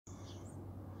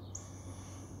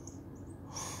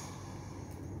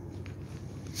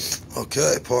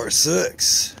Okay, part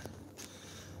 6.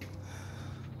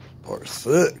 Part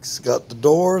 6. Got the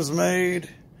doors made.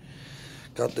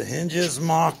 Got the hinges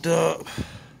mocked up.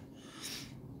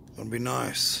 Gonna be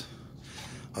nice.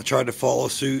 I tried to follow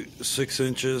suit 6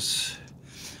 inches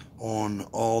on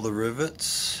all the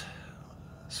rivets,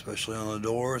 especially on the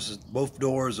doors. Both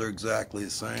doors are exactly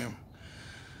the same.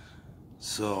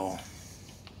 So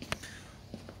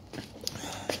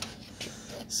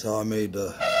I made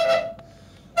the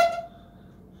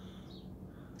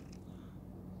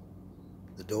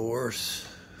doors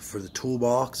for the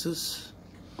toolboxes.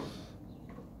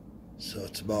 So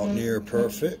it's about near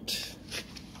perfect.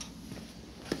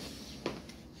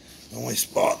 The only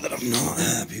spot that I'm not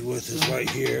happy with is right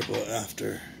here, but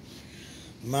after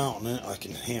mounting it, I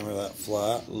can hammer that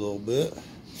flat a little bit.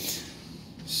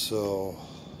 So,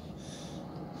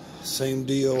 same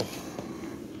deal.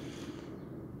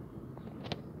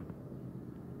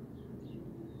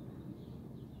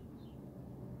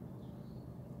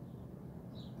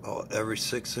 About every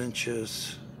 6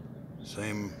 inches,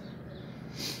 same.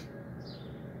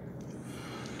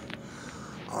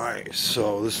 Alright,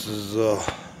 so this is the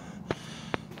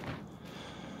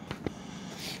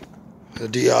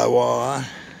DIY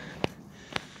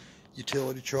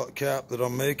utility truck cap that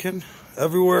I'm making.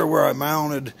 Everywhere where I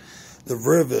mounted the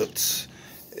rivets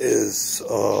is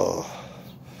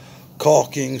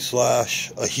caulking /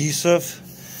 adhesive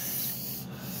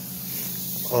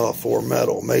for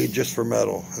metal, made just for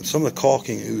metal. And some of the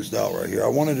caulking oozed out right here. I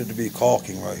wanted it to be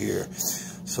caulking right here.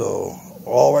 So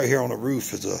all right here on the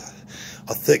roof is a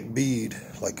thick bead,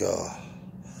 like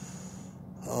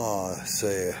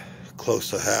say close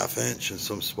to ½ inch in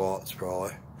some spots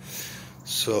probably.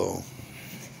 So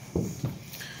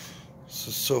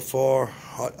far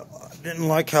I didn't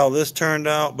like how this turned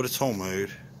out, but it's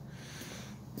homemade.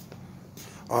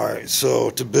 Alright, so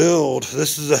to build,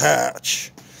 this is a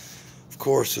hatch. Of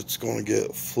course it's going to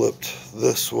get flipped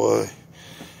this way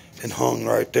and hung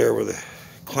right there where the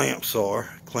clamps are.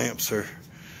 Clamps are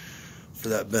for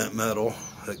that bent metal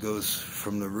that goes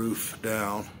from the roof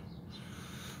down.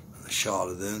 A shot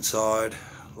of the inside.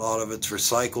 A lot of it's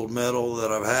recycled metal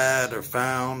that I've had or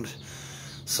found.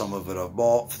 Some of it I've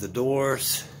bought for the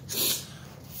doors.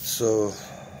 So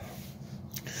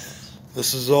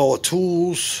this is all the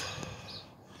tools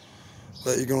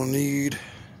that you're going to need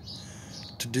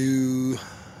to do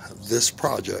this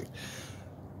project.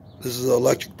 This is an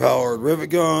electric powered rivet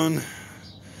gun.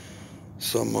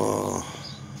 Some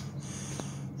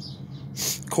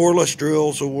cordless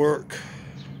drills will work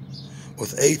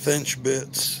with 1/8 inch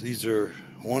bits. These are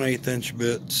 1/8 inch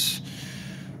bits.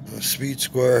 A speed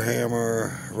square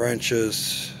hammer,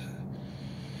 wrenches.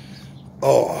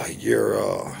 Oh,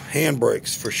 your hand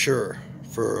brakes for sure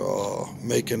for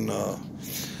making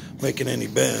any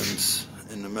bends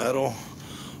in the metal.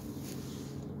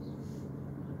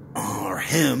 Or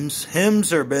hems.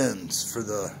 Hems or bends for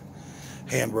the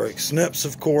handbrake. Snips,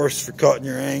 of course, for cutting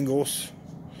your angles,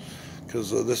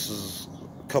 because this is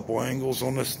a couple angles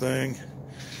on this thing.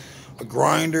 A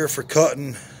grinder for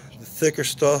cutting the thicker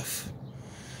stuff,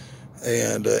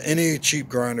 and any cheap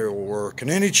grinder will work,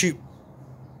 and any cheap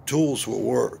tools will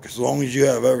work as long as you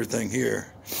have everything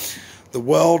here. The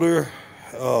welder,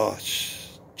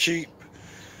 cheap.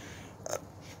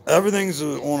 Everything's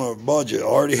on a budget. I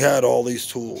already had all these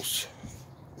tools.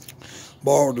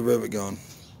 Borrowed the rivet gun.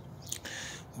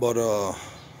 But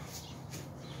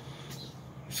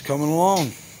it's coming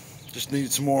along. Just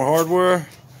need some more hardware.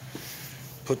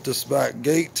 Put this back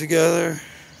gate together.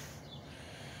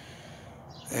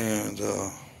 And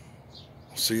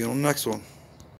see you on the next one.